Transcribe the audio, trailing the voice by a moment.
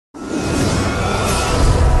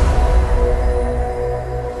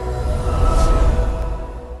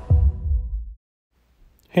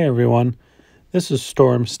Hey everyone, this is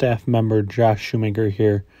Storm staff member Josh Shoemaker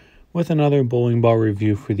here with another bowling ball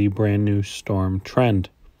review for the brand new Storm Trend.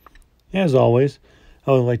 As always,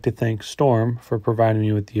 I would like to thank Storm for providing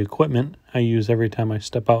me with the equipment I use every time I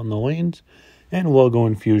step out in the lanes, and Logo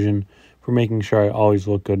Infusion for making sure I always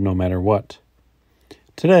look good no matter what.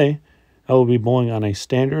 Today, I will be bowling on a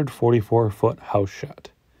standard 44-foot house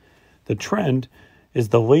shot. The Trend is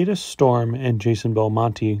the latest Storm and Jason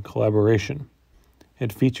Belmonte collaboration.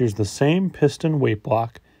 It features the same piston weight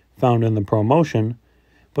block found in the ProMotion,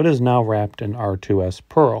 but is now wrapped in R2S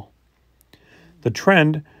Pearl. The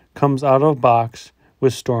Trend comes out of box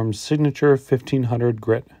with Storm's signature 1500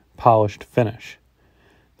 grit polished finish.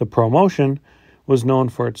 The ProMotion was known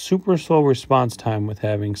for its super slow response time with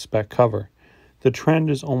having spec cover. The Trend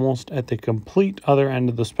is almost at the complete other end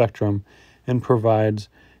of the spectrum and provides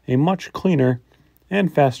a much cleaner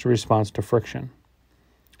and faster response to friction.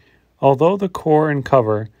 Although the core and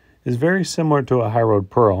cover is very similar to a High Road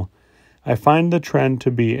Pearl, I find the Trend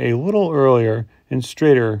to be a little earlier and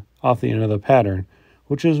straighter off the end of the pattern,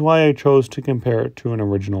 which is why I chose to compare it to an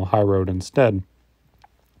original High Road instead.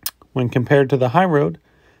 When compared to the High Road,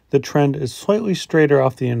 the Trend is slightly straighter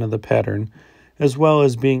off the end of the pattern, as well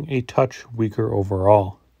as being a touch weaker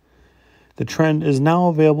overall. The Trend is now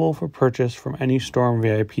available for purchase from any Storm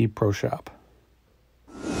VIP Pro Shop.